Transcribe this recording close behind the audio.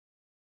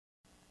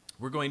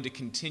We're going to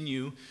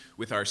continue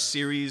with our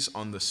series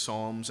on the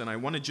Psalms, and I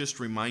want to just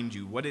remind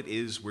you what it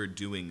is we're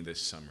doing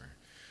this summer.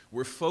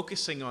 We're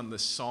focusing on the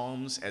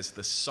Psalms as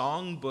the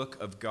songbook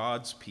of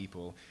God's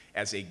people,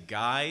 as a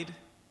guide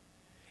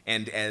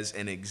and as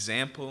an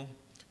example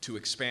to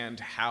expand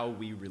how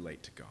we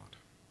relate to God.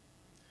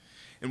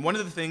 And one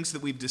of the things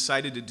that we've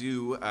decided to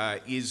do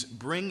is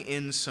bring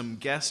in some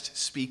guest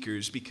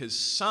speakers because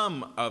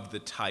some of the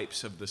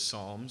types of the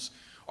Psalms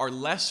are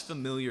less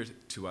familiar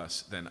to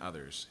us than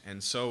others.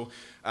 And so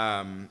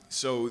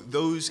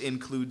those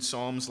include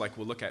Psalms like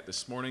we'll look at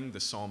this morning, the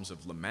Psalms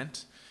of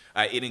Lament.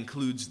 It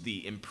includes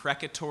the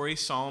imprecatory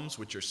Psalms,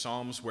 which are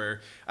Psalms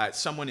where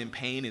someone in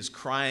pain is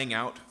crying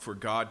out for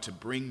God to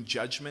bring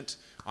judgment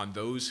on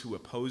those who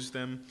oppose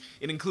them.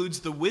 It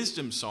includes the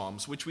wisdom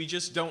Psalms, which we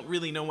just don't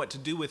really know what to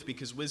do with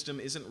because wisdom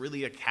isn't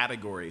really a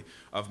category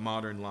of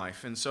modern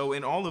life. And so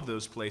in all of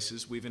those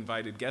places, we've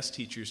invited guest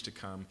teachers to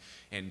come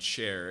and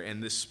share.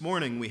 And this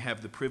morning, we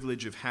have the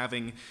privilege of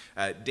having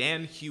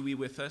Dan Huey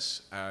with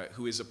us,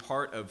 who is a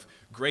part of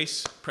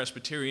Grace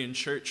Presbyterian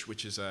Church,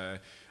 which is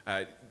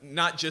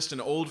not just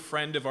an old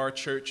friend of our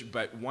church,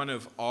 but one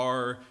of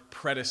our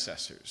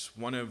predecessors,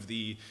 one of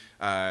the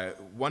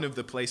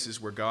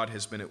places where God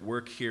has been at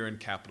work here in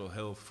Capitol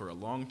Hill for a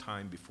long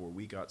time before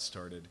we got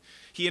started.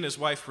 He and his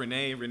wife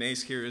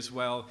Renee's here as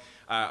well,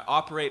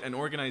 operate an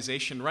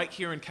organization right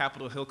here in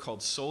Capitol Hill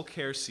called Soul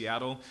Care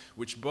Seattle,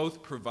 which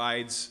both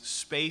provides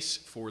space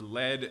for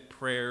led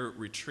prayer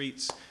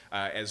retreats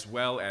as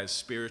well as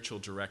spiritual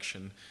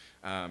direction.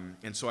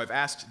 And so I've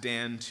asked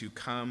Dan to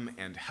come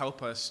and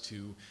help us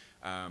to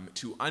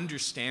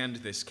understand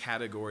this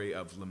category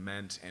of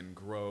lament and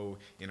grow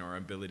in our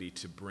ability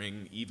to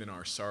bring even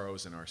our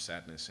sorrows and our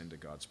sadness into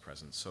God's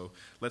presence. So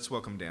let's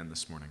welcome Dan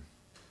this morning.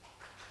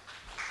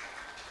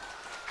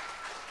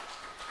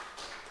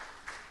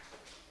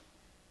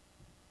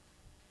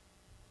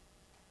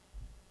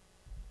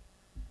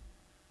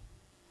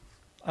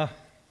 I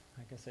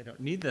guess I don't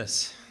need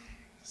this.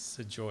 It's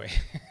a joy.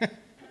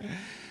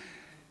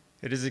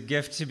 It is a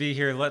gift to be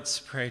here. Let's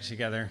pray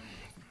together.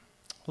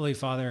 Holy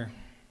Father,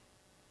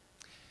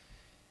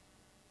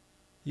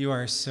 you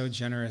are so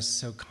generous,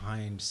 so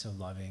kind, so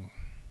loving.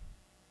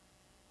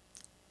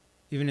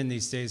 Even in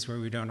these days where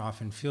we don't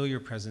often feel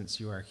your presence,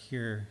 you are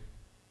here.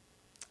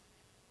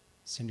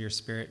 Send your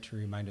Spirit to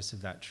remind us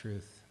of that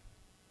truth.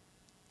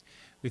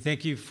 We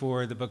thank you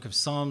for the book of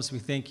Psalms. We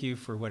thank you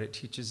for what it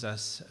teaches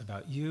us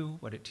about you,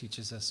 what it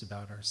teaches us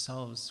about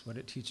ourselves, what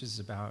it teaches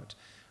about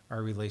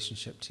our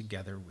relationship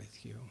together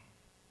with you.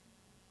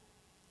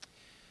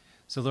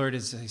 So Lord,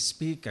 as I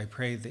speak, I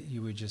pray that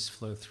you would just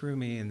flow through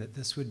me and that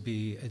this would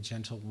be a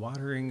gentle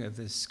watering of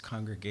this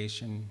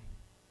congregation.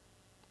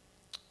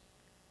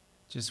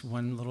 Just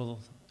one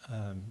little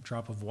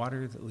drop of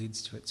water that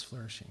leads to its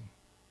flourishing.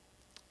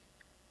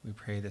 We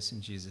pray this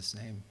in Jesus'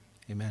 name.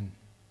 Amen.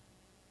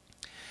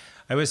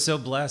 I was so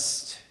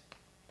blessed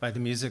by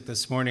the music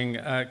this morning.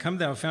 Come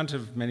Thou Fount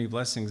of Many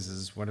Blessings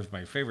is one of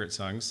my favorite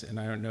songs, and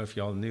I don't know if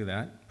y'all knew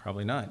that.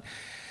 Probably not.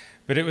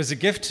 But it was a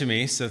gift to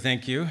me, so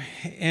thank you.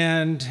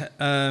 And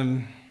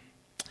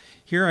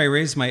here I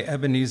raise my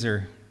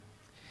Ebenezer.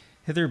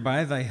 Hither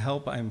by thy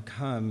help I'm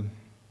come,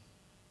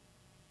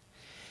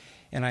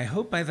 and I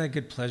hope by thy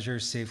good pleasure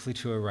safely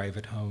to arrive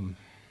at home.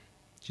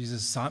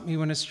 Jesus sought me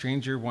when a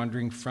stranger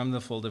wandering from the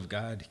fold of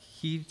God.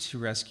 He, to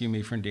rescue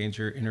me from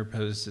danger,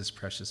 interposed his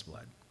precious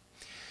blood.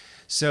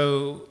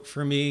 So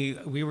for me,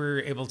 we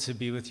were able to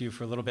be with you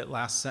for a little bit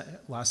last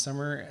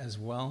summer as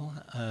well.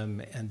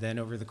 And then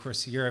over the course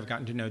of the year, I've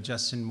gotten to know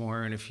Justin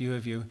more and a few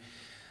of you.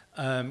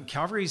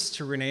 Calvary's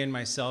to Renee and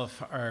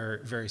myself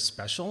are very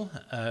special.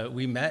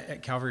 We met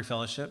at Calvary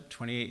Fellowship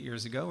 28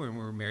 years ago, and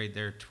we were married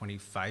there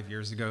 25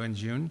 years ago in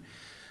June.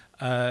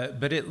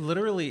 But it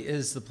literally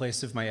is the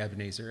place of my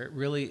Ebenezer. It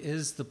really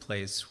is the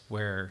place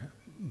where,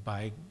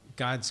 by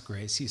God's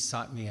grace, he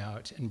sought me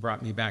out and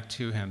brought me back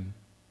to him.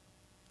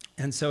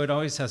 And so it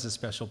always has a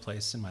special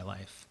place in my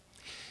life.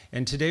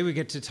 And today we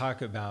get to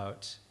talk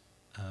about,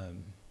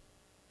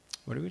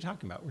 what are we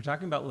talking about? We're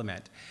talking about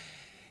lament.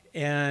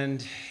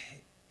 And,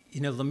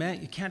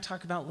 lament, you can't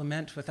talk about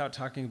lament without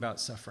talking about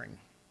suffering.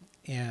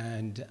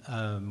 And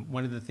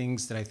one of the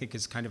things that I think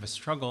is kind of a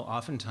struggle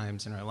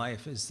oftentimes in our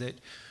life is that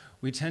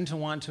we tend to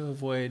want to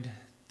avoid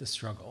the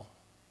struggle.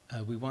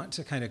 We want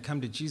to kind of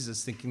come to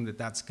Jesus thinking that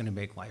that's going to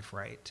make life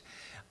right.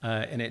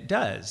 And it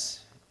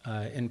does,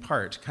 in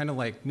part. Kind of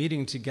like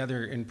meeting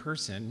together in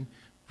person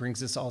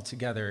brings us all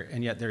together,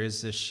 and yet there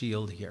is this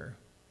shield here,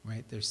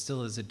 right? There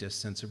still is a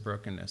distance of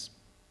brokenness.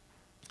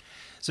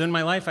 So in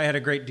my life, I had a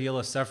great deal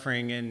of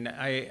suffering, and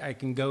I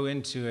can go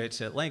into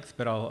it at length,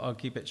 but I'll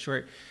keep it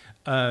short.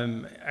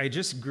 I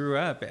just grew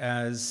up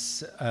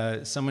as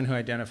someone who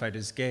identified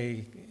as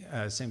gay,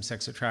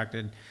 same-sex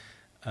attracted,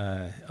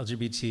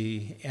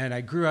 LGBT, and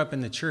I grew up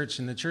in the church,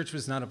 and the church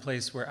was not a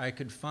place where I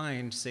could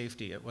find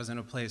safety. It wasn't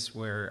a place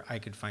where I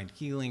could find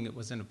healing. It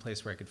wasn't a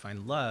place where I could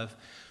find love.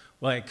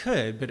 Well, I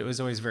could, but it was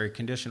always very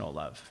conditional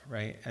love,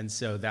 right? And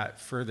so that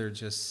further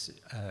just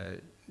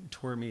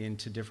tore me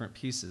into different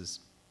pieces.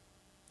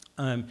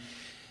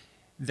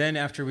 Then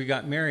after we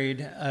got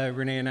married,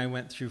 Renee and I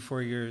went through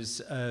 4 years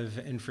of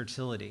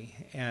infertility,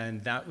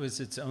 and that was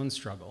its own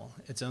struggle,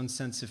 its own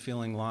sense of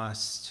feeling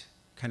lost,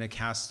 kind of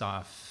cast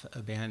off,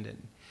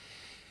 abandoned.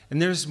 And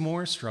there's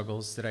more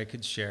struggles that I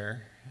could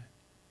share.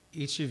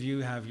 Each of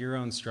you have your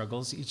own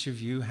struggles. Each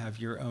of you have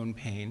your own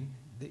pain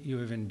that you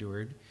have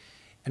endured.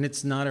 And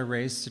it's not a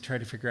race to try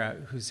to figure out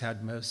who's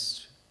had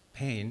most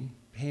pain.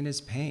 Pain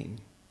is pain,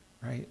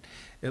 right?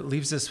 It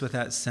leaves us with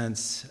that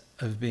sense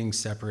of being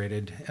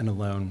separated and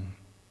alone.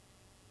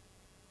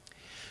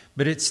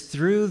 But it's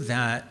through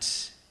that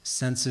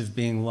sense of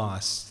being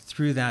lost,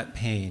 through that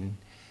pain,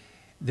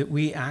 that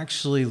we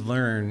actually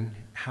learn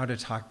how to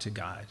talk to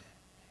God.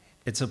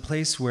 It's a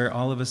place where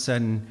all of a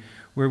sudden,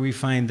 where we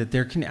find that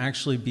there can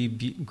actually be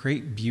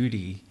great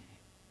beauty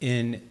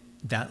in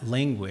that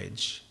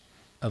language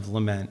of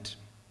lament.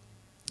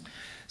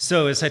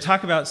 So as I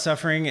talk about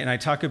suffering and I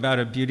talk about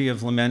a beauty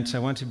of lament, I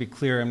want to be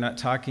clear, I'm not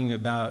talking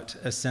about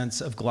a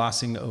sense of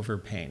glossing over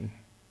pain,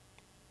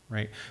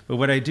 right? But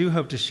what I do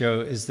hope to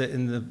show is that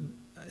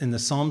in the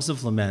Psalms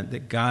of Lament,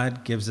 that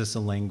God gives us a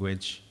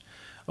language,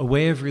 a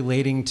way of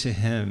relating to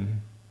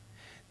him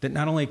that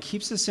not only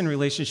keeps us in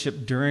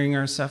relationship during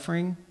our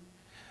suffering,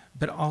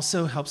 but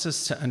also helps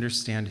us to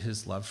understand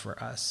his love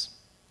for us.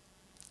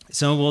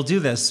 So we'll do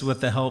this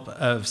with the help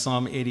of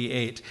Psalm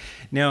 88.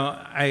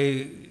 Now,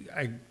 I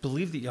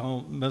believe that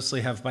y'all mostly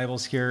have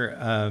Bibles here.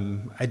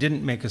 I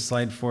didn't make a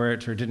slide for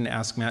it or didn't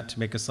ask Matt to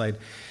make a slide,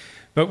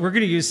 but we're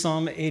going to use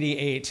Psalm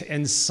 88.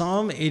 And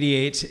Psalm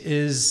 88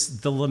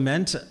 is the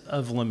lament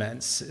of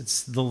laments.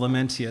 It's the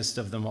lamentiest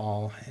of them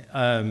all.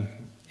 And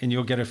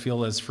you'll get a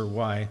feel as for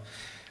why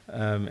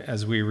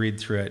as we read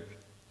through it.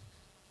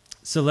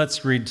 So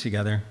let's read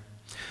together.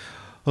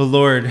 O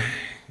Lord,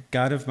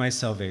 God of my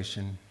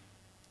salvation,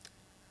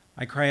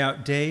 I cry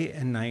out day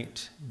and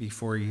night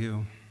before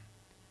you.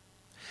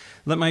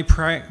 Let my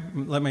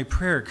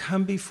prayer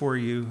come before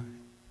you.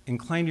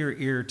 Incline your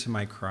ear to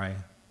my cry.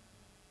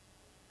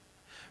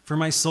 For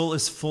my soul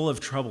is full of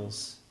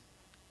troubles,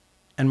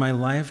 and my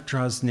life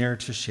draws near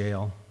to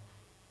Sheol.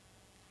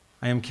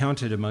 I am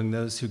counted among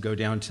those who go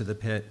down to the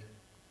pit.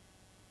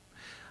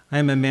 I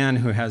am a man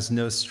who has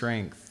no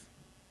strength,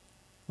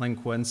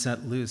 like one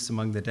set loose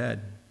among the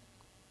dead,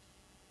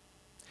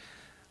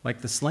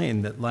 like the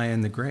slain that lie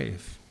in the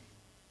grave,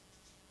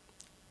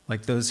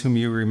 like those whom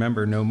you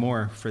remember no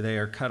more, for they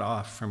are cut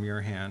off from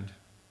your hand.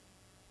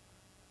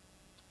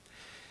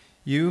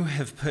 You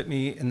have put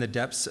me in the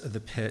depths of the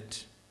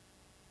pit,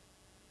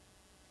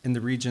 in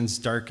the regions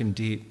dark and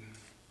deep.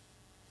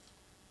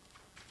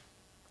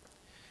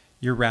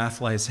 Your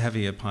wrath lies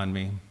heavy upon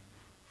me,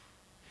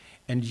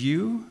 and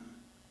you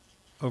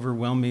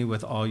overwhelm me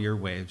with all your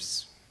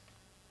waves.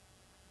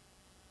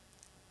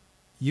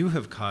 You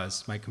have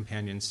caused my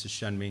companions to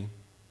shun me.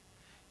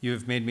 You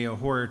have made me a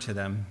horror to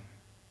them.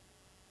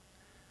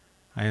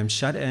 I am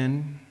shut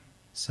in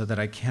so that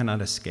I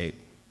cannot escape.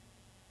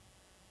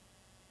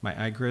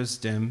 My eye grows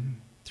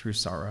dim through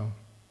sorrow.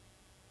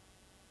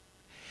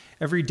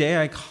 Every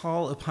day I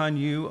call upon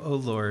you, O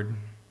Lord.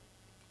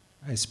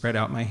 I spread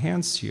out my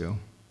hands to you.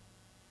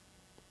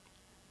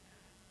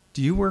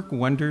 Do you work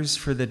wonders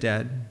for the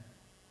dead?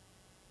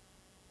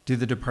 Do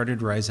the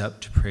departed rise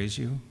up to praise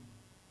you?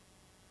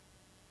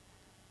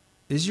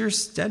 Is your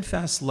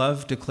steadfast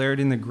love declared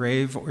in the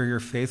grave, or your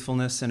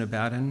faithfulness in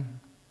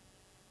Abaddon?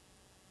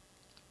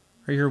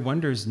 Are your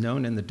wonders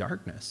known in the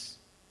darkness,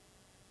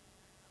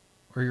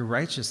 or your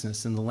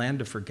righteousness in the land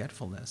of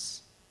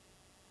forgetfulness?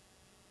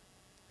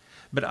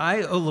 But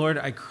I, O Lord,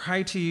 I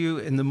cry to you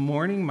in the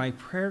morning. My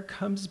prayer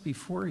comes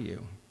before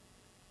you.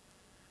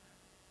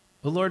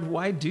 O Lord,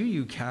 why do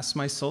you cast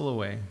my soul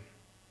away?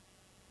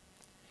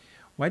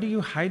 Why do you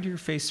hide your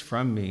face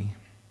from me?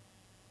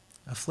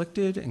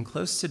 Afflicted and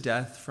close to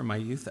death from my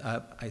youth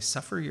up, I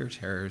suffer your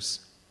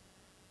terrors.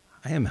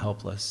 I am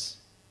helpless.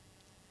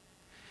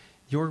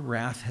 Your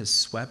wrath has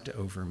swept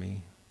over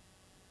me.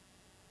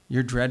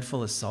 Your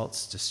dreadful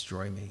assaults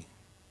destroy me.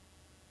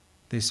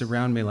 They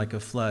surround me like a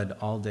flood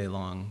all day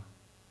long.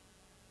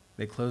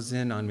 They close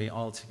in on me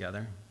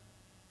altogether.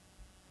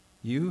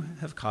 You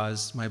have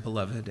caused my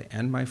beloved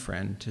and my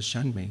friend to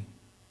shun me.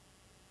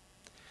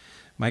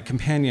 My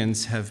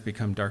companions have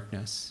become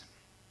darkness.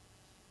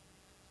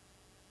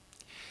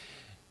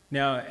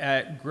 Now,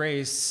 at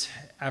Grace,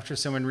 after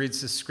someone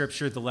reads the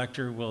scripture, the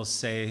lector will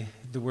say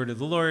the word of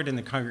the Lord, and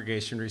the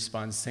congregation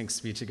responds,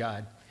 "Thanks be to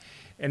God."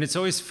 And it's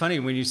always funny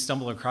when you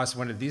stumble across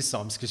one of these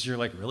psalms, because you're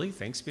like, really?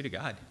 Thanks be to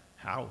God?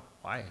 How?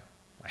 Why?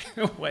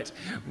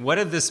 What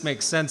did this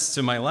make sense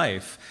to my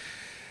life?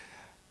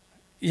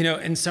 You know,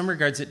 in some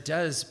regards it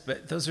does,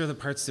 but those are the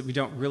parts that we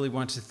don't really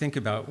want to think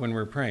about when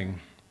we're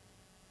praying.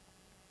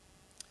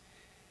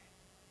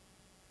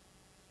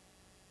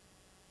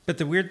 But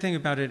the weird thing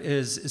about it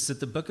is that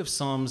the book of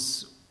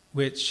Psalms,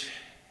 which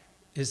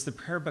is the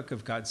prayer book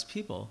of God's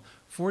people,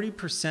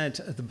 40%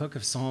 of the book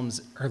of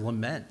Psalms are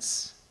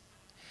laments.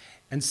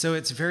 And so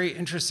it's very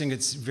interesting.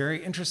 It's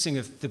very interesting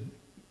if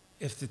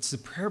it's the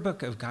prayer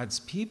book of God's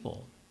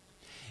people.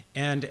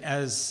 And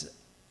as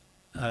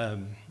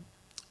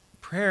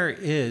prayer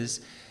is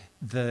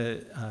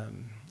the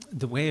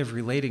way of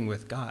relating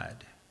with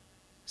God.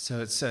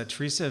 So it's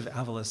Teresa of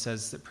Avila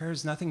says that prayer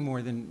is nothing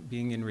more than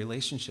being in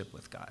relationship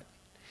with God.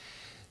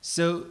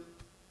 So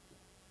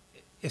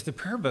if the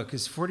prayer book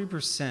is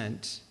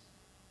 40%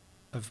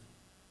 if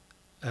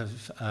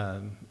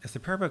the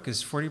prayer book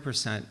is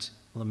 40%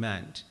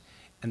 lament,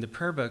 and the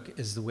prayer book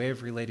is the way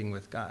of relating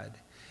with God,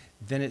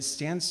 then it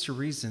stands to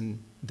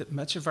reason that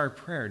much of our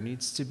prayer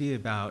needs to be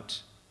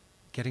about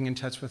getting in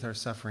touch with our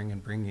suffering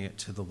and bringing it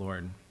to the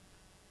Lord.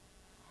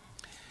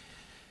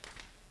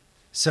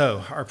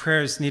 So our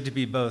prayers need to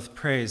be both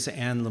praise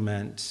and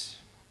lament.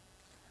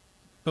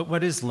 But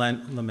what is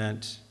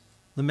lament?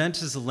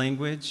 Lament is a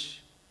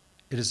language,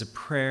 it is a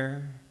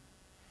prayer,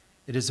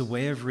 it is a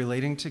way of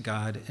relating to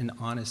God in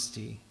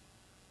honesty,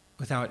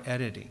 without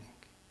editing.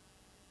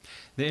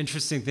 The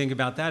interesting thing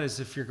about that is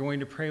if you're going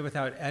to pray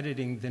without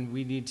editing, then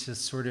we need to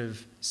sort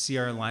of see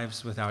our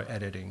lives without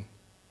editing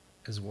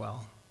as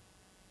well.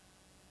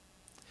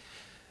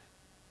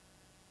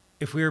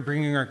 If we are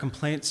bringing our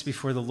complaints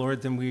before the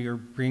Lord, then we are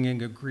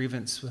bringing a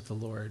grievance with the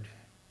Lord.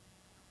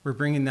 We're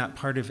bringing that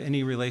part of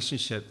any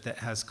relationship that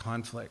has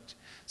conflict.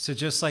 So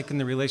just like in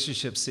the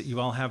relationships that you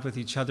all have with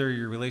each other,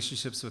 your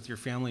relationships with your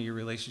family, your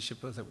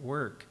relationship with at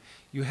work,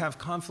 you have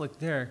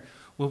conflict there.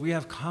 Well, we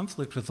have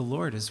conflict with the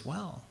Lord as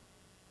well.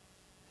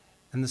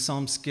 And the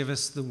Psalms give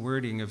us the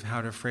wording of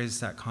how to phrase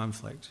that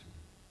conflict.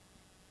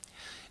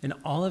 And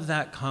all of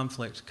that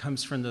conflict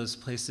comes from those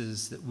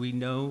places that we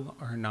know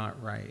are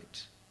not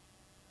right.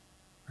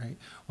 Right?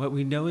 What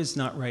we know is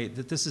not right,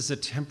 that this is a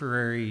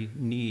temporary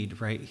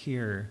need right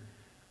here,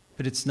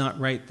 but it's not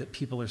right that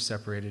people are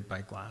separated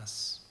by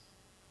glass.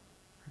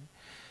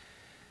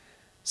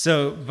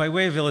 So, by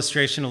way of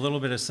illustration, a little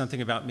bit of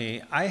something about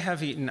me. I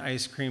have eaten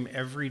ice cream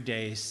every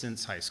day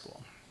since high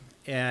school.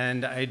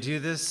 And I do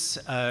this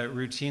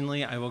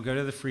routinely. I will go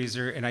to the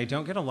freezer, and I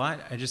don't get a lot.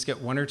 I just get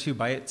 1 or 2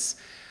 bites.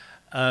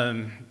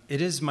 It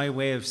is my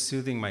way of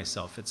soothing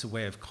myself. It's a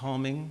way of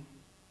calming,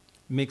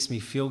 makes me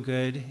feel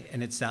good,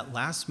 and it's that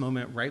last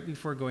moment right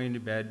before going to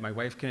bed. My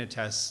wife can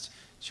attest.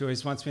 She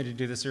always wants me to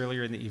do this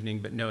earlier in the evening,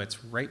 but no,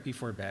 it's right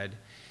before bed.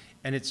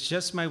 And it's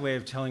just my way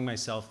of telling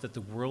myself that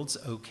the world's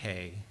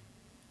okay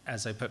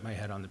as I put my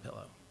head on the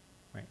pillow,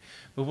 right?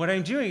 But what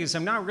I'm doing is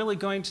I'm not really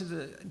going to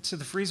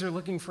the freezer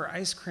looking for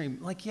ice cream.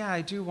 Like, yeah,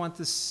 I do want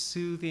the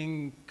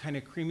soothing kind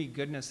of creamy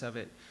goodness of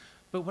it,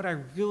 but what I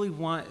really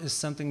want is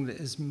something that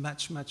is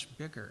much, much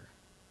bigger,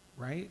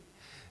 right?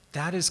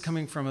 That is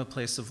coming from a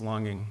place of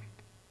longing.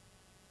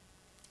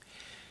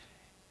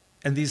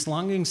 And these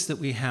longings that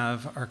we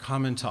have are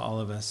common to all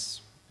of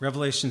us.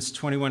 Revelations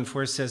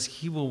 21:4 says,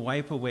 "He will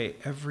wipe away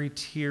every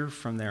tear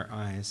from their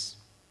eyes.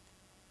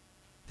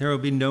 There will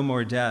be no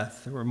more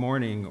death, or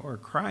mourning, or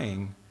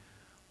crying,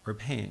 or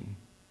pain.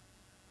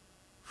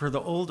 For the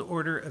old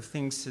order of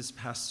things has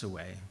passed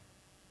away."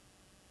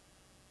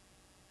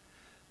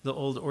 The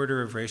old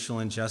order of racial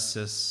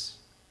injustice,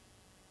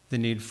 the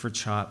need for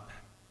CHOP,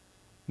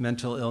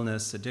 mental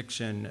illness,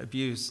 addiction,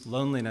 abuse,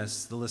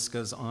 loneliness, the list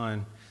goes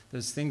on.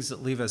 Those things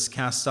that leave us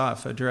cast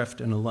off, adrift,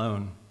 and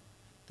alone,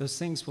 those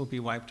things will be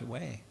wiped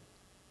away.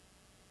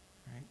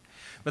 Right?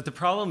 But the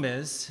problem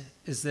is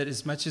that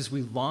as much as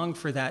we long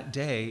for that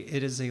day,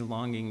 it is a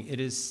longing. It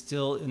is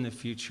still in the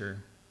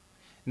future.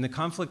 And the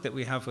conflict that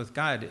we have with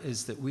God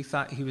is that we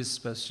thought he was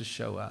supposed to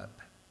show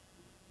up,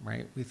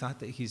 right? We thought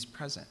that he's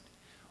present.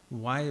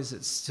 Why is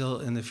it still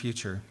in the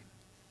future?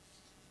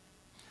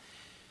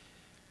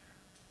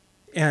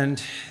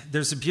 And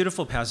there's a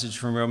beautiful passage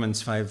from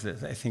Romans 5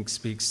 that I think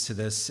speaks to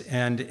this.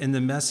 And in the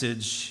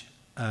Message,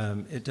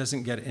 it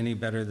doesn't get any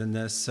better than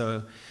this.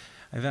 So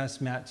I've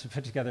asked Matt to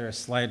put together a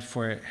slide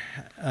for it.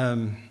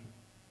 And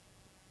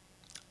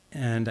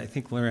I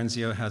think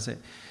Lorenzio has it.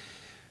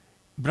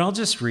 But I'll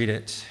just read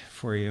it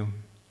for you.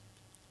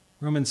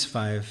 Romans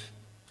 5.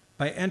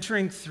 "By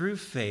entering through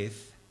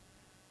faith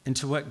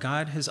into what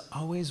God has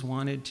always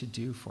wanted to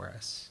do for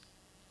us,"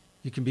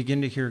 you can begin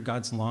to hear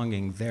God's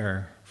longing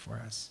there for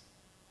us.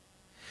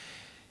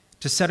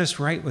 "To set us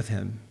right with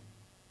him,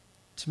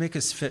 to make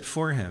us fit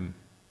for him.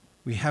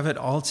 We have it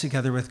all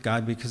together with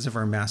God because of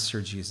our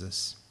Master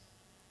Jesus.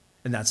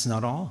 And that's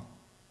not all.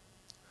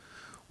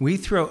 We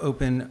throw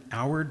open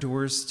our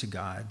doors to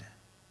God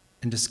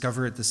and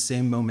discover at the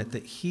same moment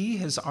that he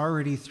has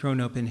already thrown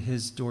open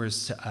his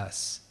doors to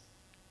us."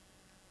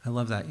 I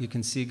love that. You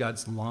can see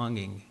God's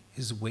longing,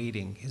 his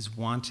waiting, his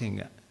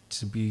wanting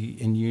to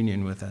be in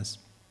union with us.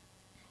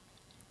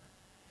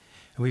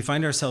 And we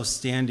find ourselves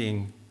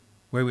standing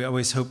where we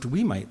always hoped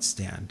we might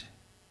stand.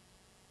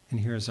 And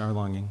here's our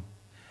longing: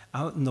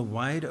 out in the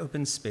wide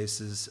open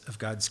spaces of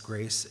God's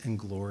grace and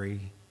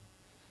glory,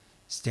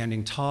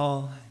 standing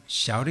tall,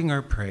 shouting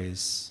our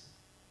praise.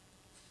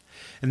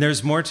 And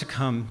there's more to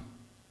come.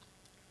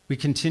 We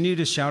continue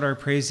to shout our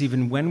praise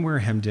even when we're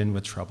hemmed in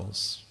with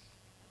troubles.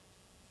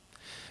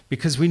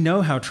 Because we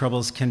know how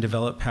troubles can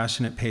develop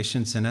passionate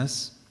patience in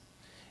us,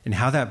 and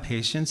how that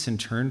patience in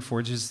turn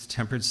forges the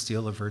tempered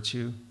steel of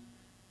virtue,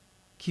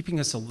 keeping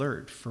us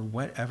alert for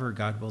whatever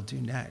God will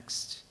do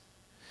next.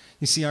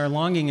 You see, our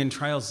longing in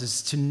trials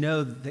is to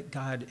know that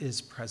God is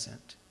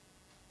present.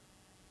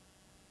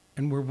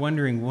 And we're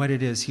wondering what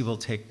it is he will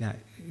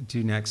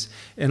do next.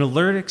 In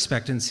alert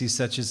expectancy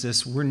such as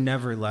this, we're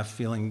never left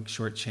feeling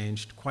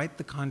shortchanged. Quite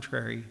the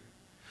contrary.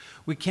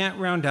 We can't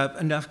round up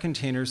enough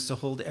containers to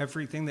hold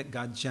everything that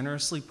God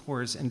generously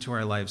pours into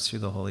our lives through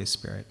the Holy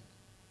Spirit.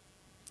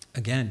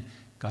 Again,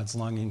 God's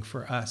longing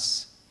for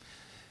us.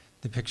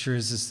 The picture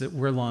is that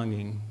we're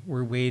longing,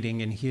 we're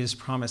waiting, and he has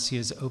promised, he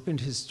has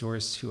opened his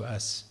doors to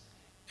us,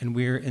 and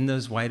we're in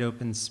those wide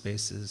open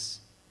spaces.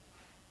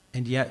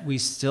 And yet we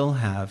still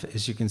have,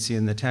 as you can see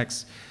in the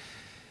text,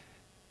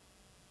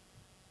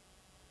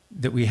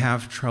 that we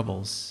have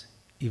troubles,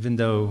 even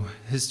though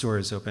his door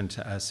is open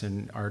to us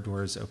and our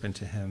door is open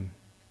to him.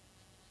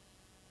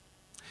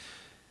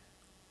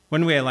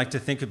 One way I like to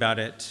think about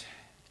it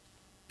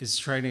is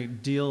try to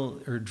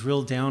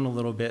drill down a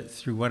little bit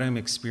through what I'm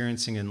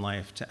experiencing in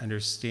life to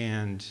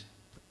understand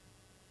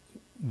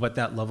what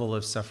that level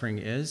of suffering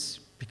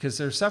is, because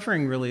their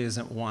suffering really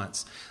isn't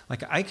wants.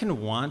 Like, I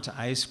can want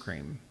ice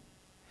cream,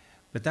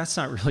 but that's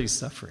not really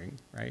suffering,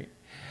 right?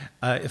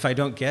 If I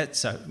don't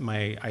get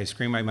my ice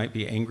cream, I might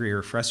be angry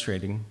or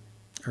frustrated.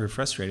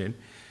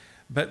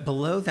 But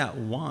below that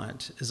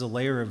want is a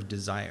layer of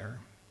desire.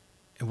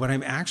 And what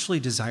I'm actually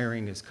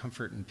desiring is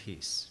comfort and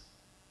peace,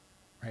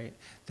 right?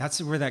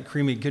 That's where that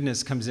creamy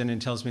goodness comes in and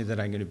tells me that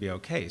I'm going to be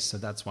okay. So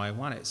that's why I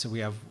want it. So we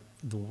have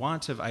the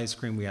want of ice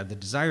cream. We have the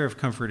desire of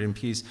comfort and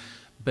peace.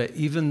 But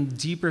even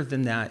deeper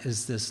than that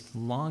is this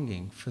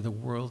longing for the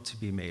world to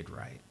be made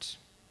right,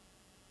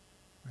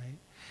 right?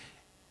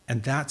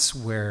 And that's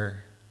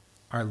where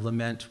our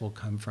lament will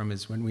come from,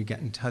 is when we get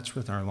in touch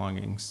with our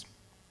longings.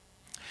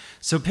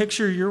 So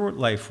picture your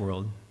life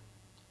world.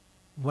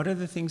 What are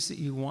the things that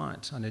you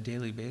want on a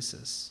daily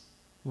basis?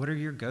 What are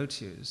your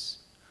go-tos?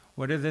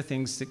 What are the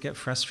things that get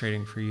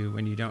frustrating for you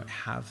when you don't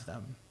have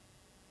them?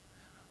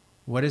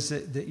 What is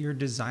it that you're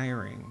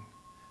desiring,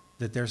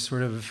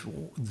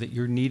 that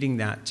you're needing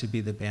that to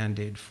be the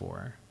Band-Aid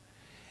for?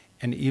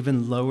 And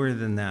even lower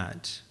than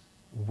that,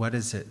 what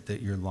is it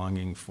that you're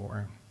longing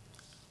for?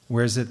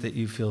 Where is it that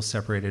you feel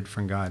separated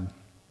from God?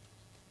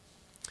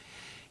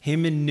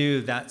 Haman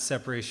knew that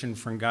separation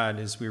from God,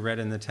 as we read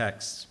in the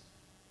text.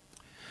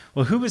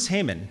 Well, who was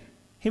Haman?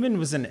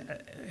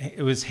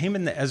 It was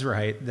Haman the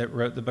Ezrahite that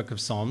wrote the book of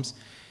Psalms.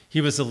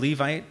 He was a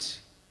Levite.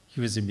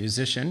 He was a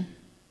musician.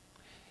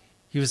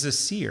 He was a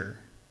seer,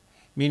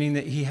 meaning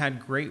that he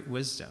had great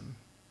wisdom.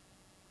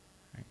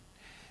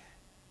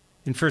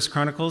 In 1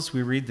 Chronicles,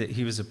 we read that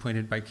he was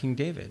appointed by King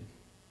David.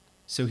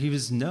 So he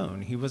was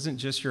known. He wasn't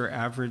just your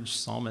average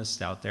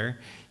psalmist out there.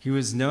 He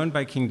was known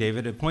by King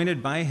David,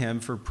 appointed by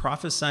him for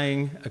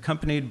prophesying,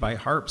 accompanied by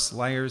harps,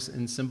 lyres,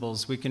 and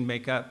cymbals. We can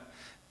make up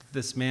that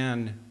this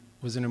man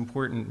was an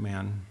important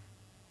man.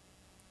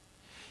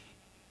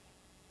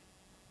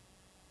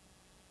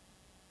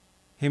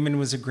 Haman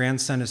was a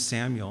grandson of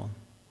Samuel.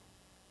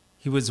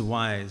 He was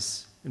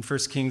wise. In 1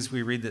 Kings,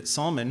 we read that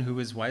Solomon, who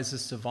was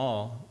wisest of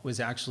all, was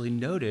actually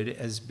noted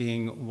as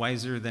being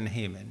wiser than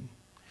Haman.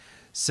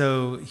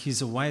 So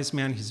he's a wise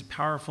man, he's a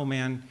powerful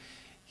man,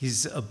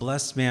 he's a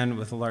blessed man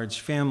with a large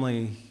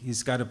family,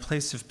 he's got a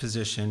place of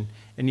position,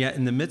 and yet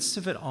in the midst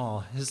of it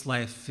all, his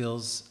life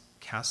feels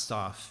cast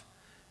off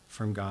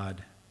from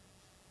God.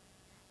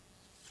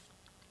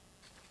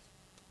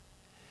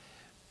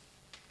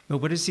 But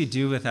what does he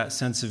do with that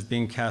sense of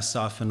being cast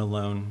off and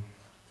alone?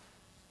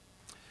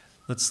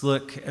 Let's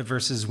look at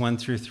verses 1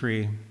 through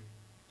 3.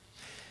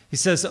 He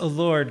says, O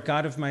Lord,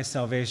 God of my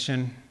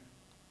salvation,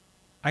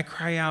 I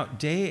cry out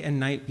day and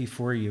night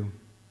before you.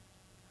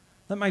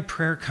 Let my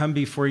prayer come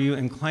before you.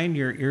 Incline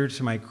your ear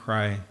to my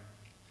cry.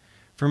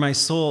 For my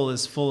soul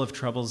is full of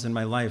troubles and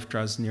my life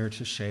draws near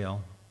to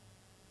Sheol.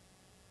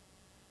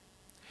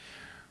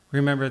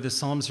 Remember, the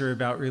Psalms are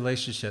about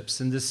relationships,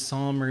 and this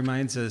psalm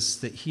reminds us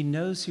that he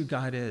knows who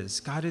God is.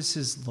 God is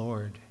his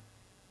Lord.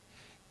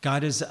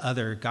 God is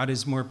other. God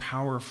is more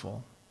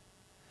powerful.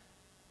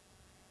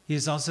 He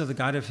is also the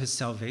God of his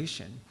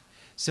salvation.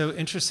 So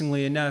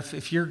interestingly enough,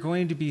 if you're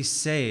going to be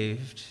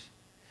saved,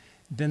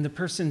 then the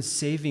person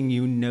saving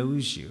you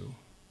knows you,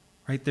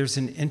 right? There's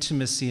an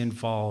intimacy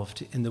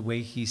involved in the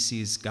way he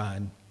sees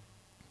God.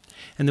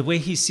 And the way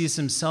he sees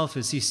himself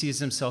is he sees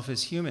himself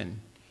as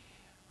human,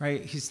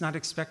 right? He's not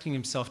expecting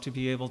himself to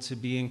be able to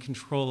be in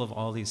control of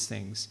all these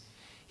things.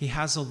 He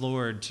has a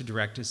Lord to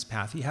direct his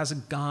path. He has a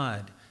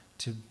God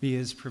to be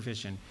his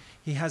provision.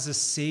 He has a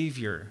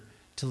Savior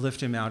to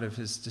lift him out of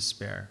his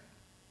despair.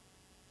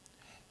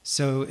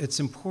 So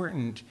it's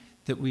important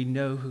that we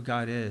know who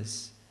God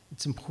is.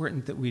 It's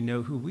important that we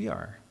know who we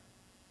are,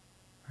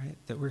 right?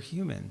 That we're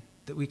human,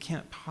 that we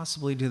can't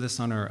possibly do this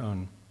on our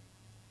own.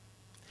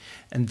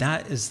 And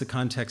that is the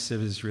context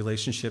of his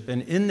relationship.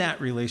 And in that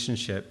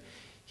relationship,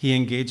 he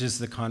engages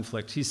the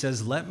conflict. He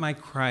says, let my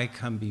cry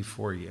come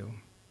before you.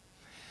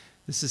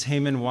 This is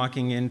Haman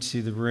walking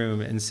into the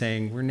room and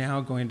saying, we're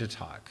now going to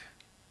talk.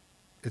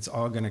 It's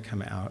all going to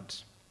come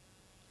out.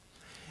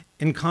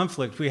 In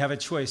conflict, we have a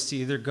choice to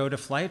either go to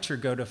flight or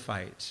go to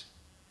fight.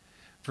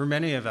 For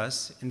many of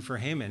us, and for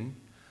Haman,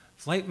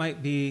 Flight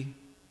might be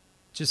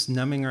just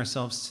numbing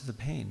ourselves to the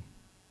pain,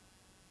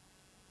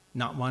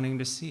 not wanting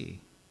to see,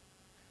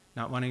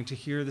 not wanting to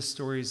hear the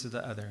stories of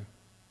the other,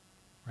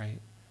 right?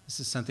 This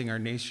is something our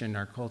nation,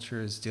 our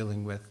culture is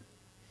dealing with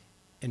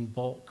in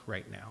bulk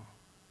right now.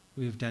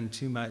 We've done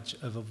too much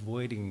of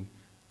avoiding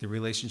the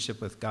relationship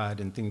with God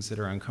and things that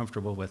are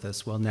uncomfortable with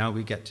us. Well, now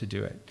we get to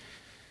do it.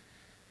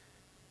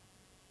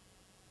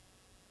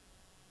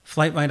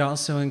 Flight might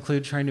also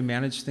include trying to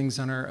manage things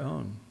on our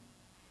own.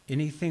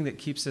 Anything that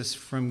keeps us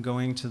from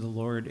going to the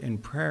Lord in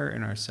prayer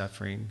in our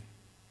suffering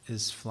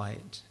is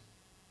flight.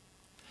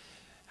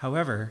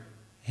 However,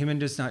 Haman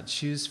does not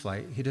choose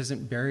flight. He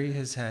doesn't bury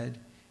his head.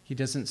 He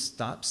doesn't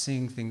stop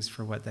seeing things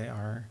for what they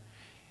are.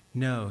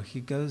 No, he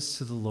goes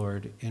to the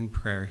Lord in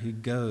prayer. He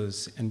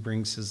goes and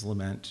brings his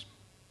lament.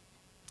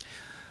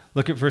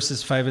 Look at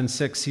verses 5 and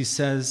 6. He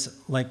says,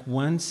 like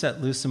one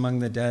set loose among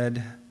the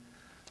dead,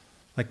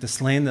 like the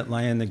slain that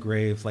lie in the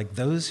grave, like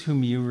those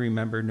whom you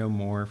remember no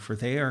more, for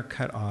they are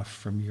cut off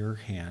from your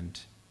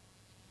hand.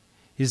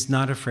 He's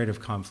not afraid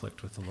of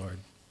conflict with the Lord,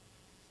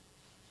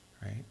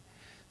 right?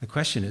 The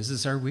question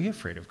is are we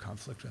afraid of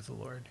conflict with the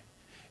Lord?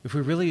 If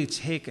we really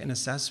take an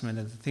assessment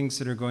of the things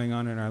that are going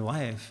on in our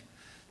life,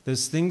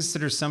 those things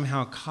that are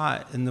somehow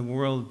caught in the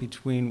world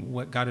between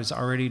what God has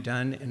already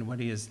done and what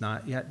he has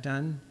not yet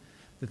done,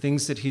 the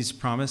things that he's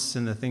promised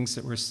and the things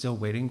that we're still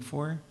waiting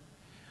for,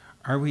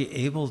 are we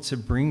able to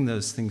bring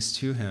those things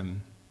to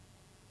him?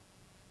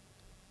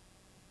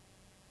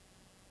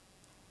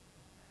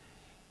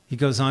 He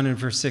goes on in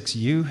verse 6,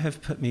 you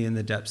have put me in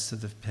the depths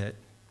of the pit.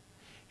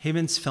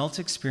 Haman's felt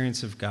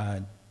experience of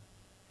God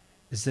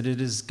is that it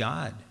is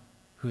God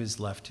who has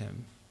left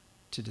him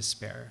to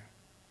despair.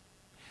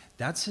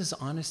 That's his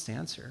honest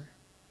answer.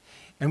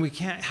 And we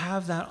can't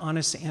have that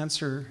honest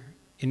answer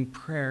in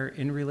prayer,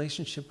 in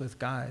relationship with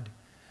God,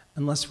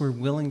 unless we're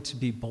willing to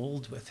be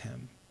bold with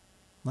him,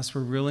 unless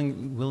we're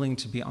willing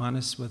to be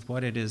honest with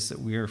what it is that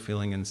we are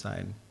feeling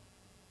inside.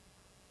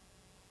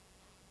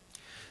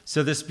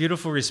 So this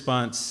beautiful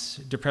response,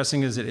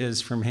 depressing as it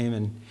is from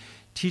Haman,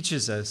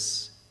 teaches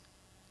us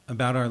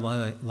about our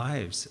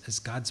lives as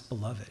God's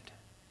beloved.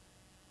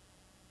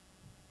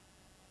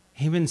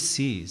 Haman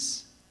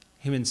sees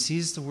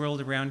the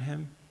world around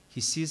him.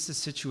 He sees the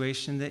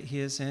situation that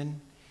he is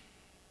in,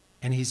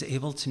 and he's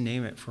able to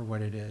name it for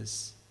what it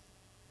is.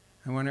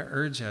 I want to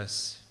urge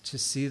us to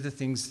see the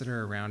things that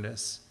are around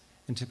us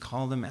and to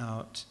call them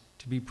out,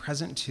 to be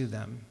present to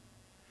them,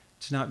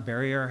 to not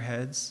bury our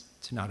heads,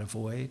 to not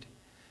avoid,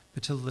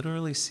 but to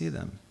literally see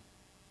them.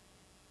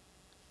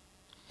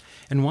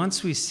 And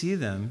once we see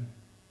them,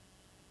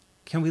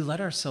 can we let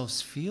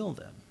ourselves feel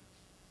them?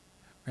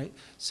 Right?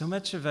 So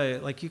much of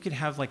you could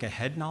have like a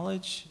head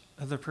knowledge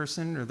of the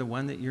person or the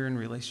one that you're in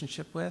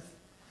relationship with,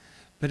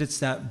 but it's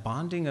that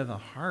bonding of the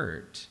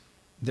heart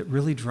that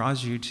really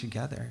draws you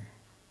together.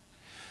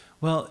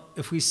 Well,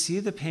 if we see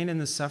the pain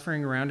and the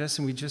suffering around us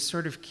and we just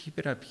sort of keep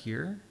it up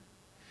here,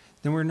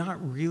 then we're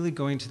not really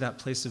going to that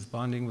place of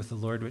bonding with the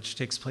Lord, which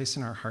takes place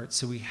in our hearts.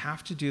 So we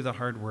have to do the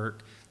hard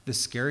work, the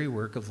scary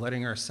work of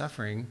letting our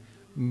suffering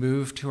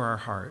move to our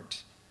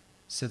heart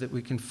so that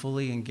we can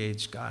fully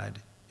engage God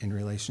in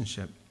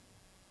relationship.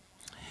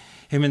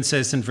 Haman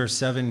says in verse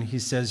 7, he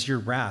says, your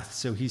wrath.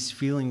 So he's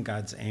feeling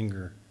God's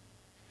anger.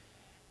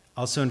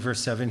 Also in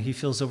verse 7, he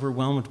feels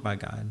overwhelmed by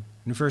God.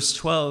 In verse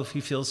 12,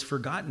 he feels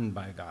forgotten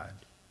by God.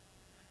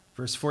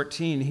 Verse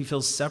 14, he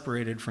feels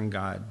separated from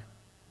God,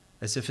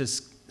 as if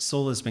his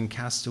soul has been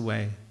cast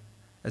away,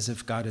 as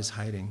if God is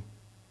hiding.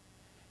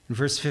 In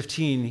verse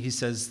 15, he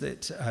says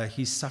that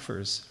he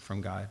suffers from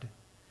God,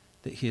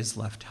 that he is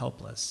left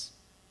helpless.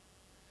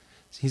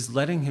 He's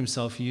letting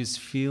himself use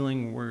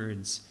feeling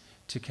words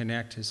to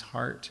connect his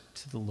heart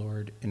to the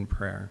Lord in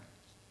prayer.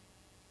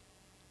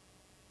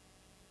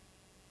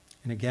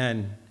 And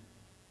again,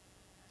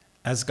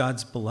 as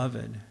God's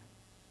beloved,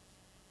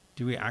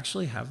 do we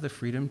actually have the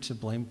freedom to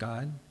blame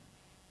God?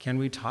 Can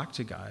we talk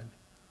to God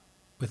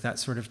with that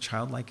sort of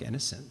childlike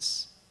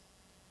innocence?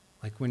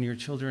 Like when your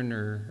children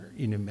are,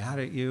 mad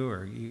at you,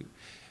 or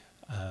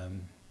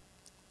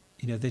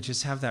they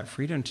just have that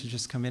freedom to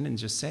just come in and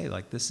just say,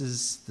 like, this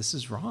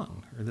is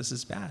wrong, or this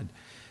is bad.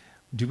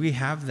 Do we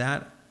have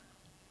that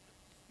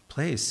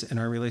place in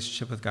our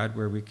relationship with God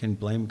where we can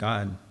blame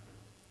God,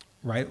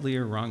 rightly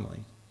or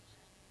wrongly?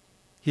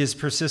 He is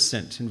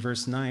persistent. In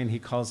verse 9, he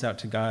calls out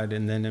to God,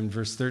 and then in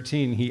verse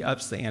 13, he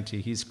ups the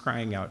ante. He's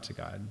crying out to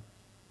God.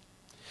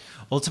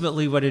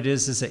 Ultimately, what it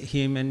is that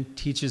Haman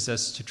teaches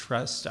us to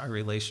trust our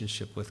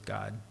relationship with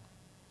God.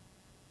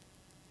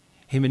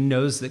 Haman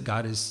knows that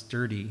God is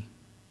sturdy.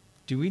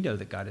 Do we know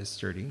that God is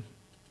sturdy?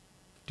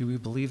 Do we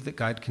believe that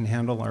God can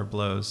handle our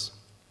blows?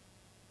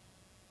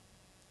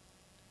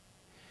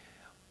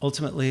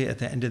 Ultimately, at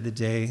the end of the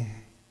day,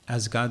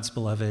 as God's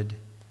beloved,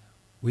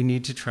 we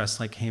need to trust,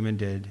 like Haman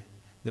did,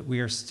 that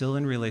we are still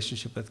in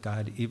relationship with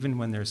God even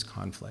when there's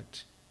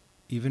conflict,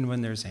 even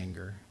when there's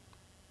anger,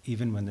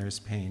 even when there's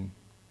pain,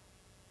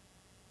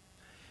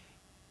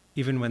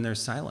 even when there's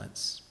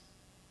silence.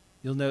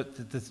 You'll note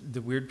that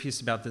the weird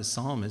piece about this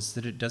psalm is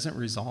that it doesn't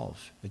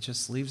resolve. It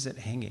just leaves it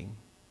hanging.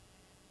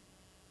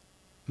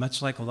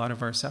 Much like a lot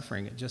of our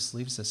suffering, it just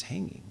leaves us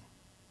hanging,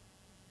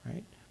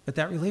 right? But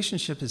that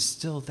relationship is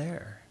still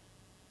there.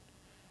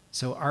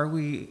 So are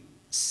we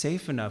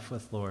safe enough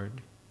with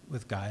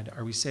God?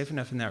 Are we safe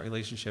enough in that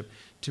relationship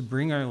to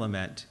bring our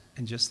lament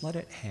and just let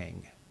it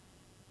hang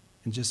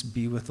and just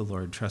be with the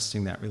Lord,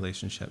 trusting that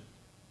relationship?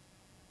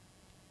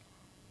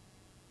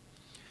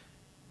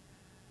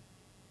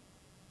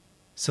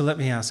 So let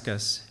me ask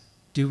us,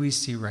 do we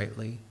see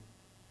rightly?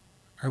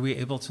 Are we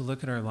able to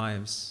look at our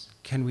lives?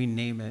 Can we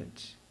name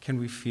it? Can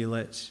we feel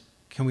it?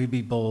 Can we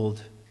be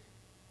bold?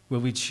 Will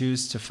we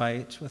choose to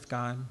fight with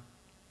God?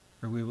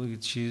 Or will we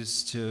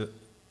choose to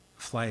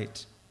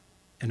flight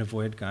and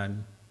avoid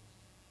God?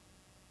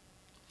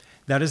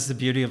 That is the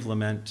beauty of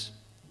lament.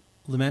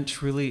 Lament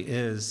truly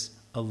is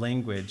a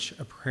language,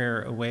 a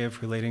prayer, a way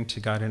of relating to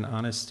God in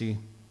honesty.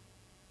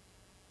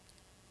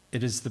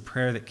 It is the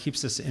prayer that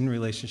keeps us in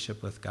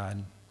relationship with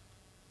God,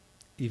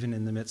 even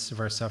in the midst of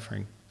our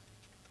suffering.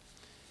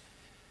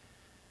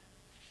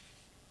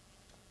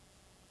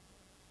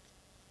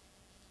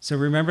 So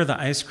remember the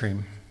ice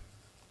cream.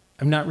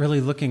 I'm not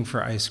really looking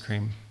for ice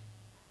cream.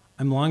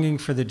 I'm longing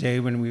for the day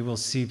when we will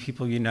see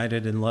people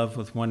united in love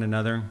with one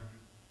another,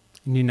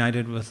 and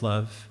united with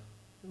love,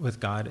 with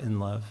God in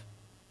love.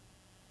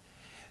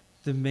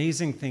 The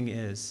amazing thing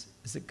is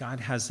that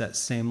God has that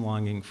same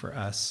longing for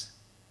us.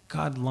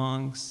 God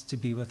longs to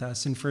be with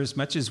us, and for as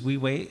much as we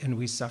wait and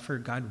we suffer,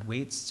 God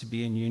waits to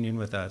be in union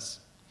with us.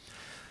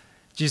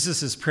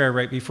 Jesus' prayer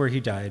right before he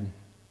died,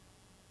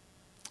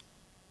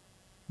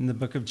 in the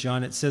book of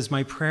John, it says,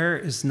 "My prayer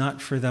is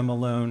not for them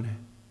alone."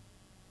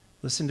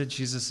 Listen to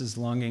Jesus'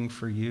 longing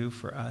for you,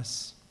 for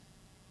us.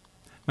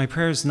 "My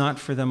prayer is not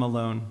for them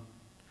alone.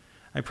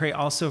 I pray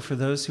also for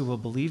those who will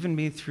believe in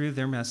me through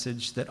their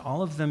message, that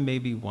all of them may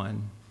be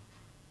one.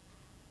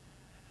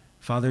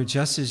 Father,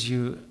 just as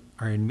you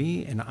are in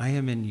me and I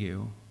am in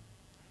you,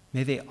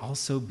 may they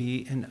also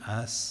be in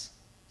us."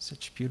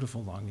 Such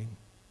beautiful longing.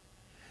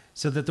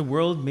 "So that the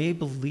world may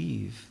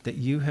believe that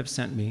you have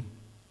sent me.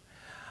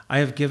 I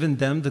have given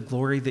them the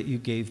glory that you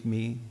gave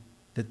me,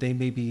 that they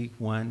may be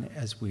one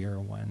as we are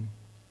one,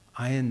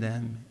 I and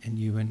them and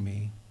you and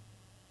me,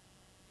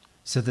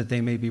 so that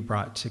they may be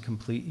brought to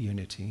complete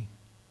unity."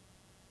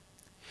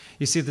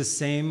 You see, the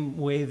same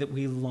way that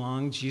we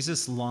long,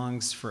 Jesus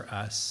longs for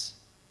us.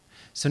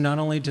 So not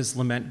only does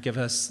lament give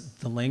us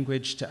the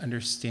language to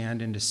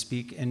understand and to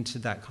speak into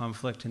that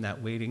conflict and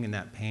that waiting and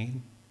that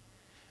pain,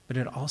 but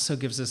it also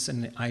gives us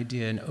an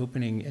idea, an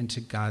opening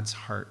into God's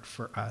heart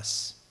for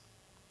us.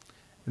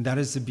 And that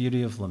is the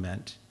beauty of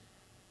lament.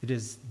 It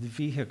is the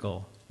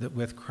vehicle that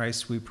with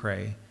Christ we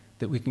pray,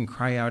 that we can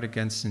cry out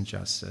against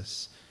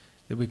injustice,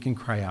 that we can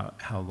cry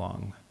out, "How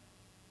long?"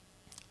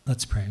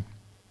 Let's pray.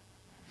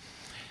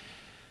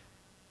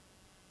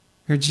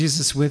 Lord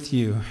Jesus, with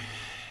you,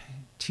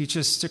 teach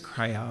us to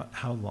cry out,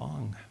 "How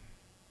long?"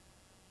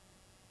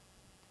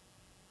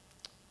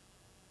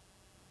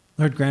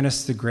 Lord, grant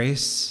us the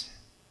grace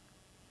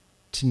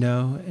to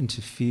know and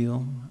to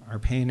feel our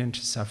pain and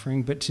to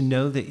suffering, but to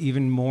know that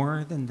even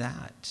more than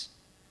that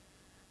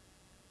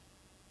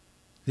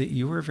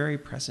you are very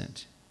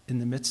present in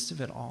the midst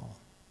of it all,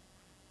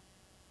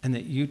 and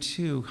that you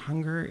too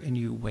hunger and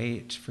you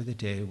wait for the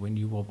day when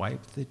you will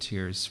wipe the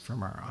tears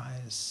from our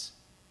eyes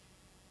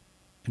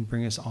and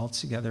bring us all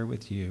together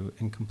with you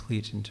in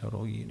complete and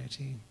total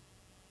unity.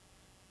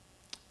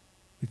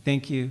 We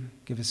thank you.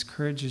 Give us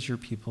courage as your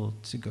people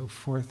to go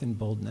forth in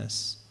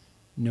boldness,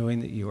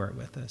 knowing that you are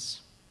with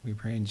us. We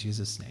pray in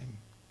Jesus' name.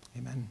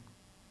 Amen.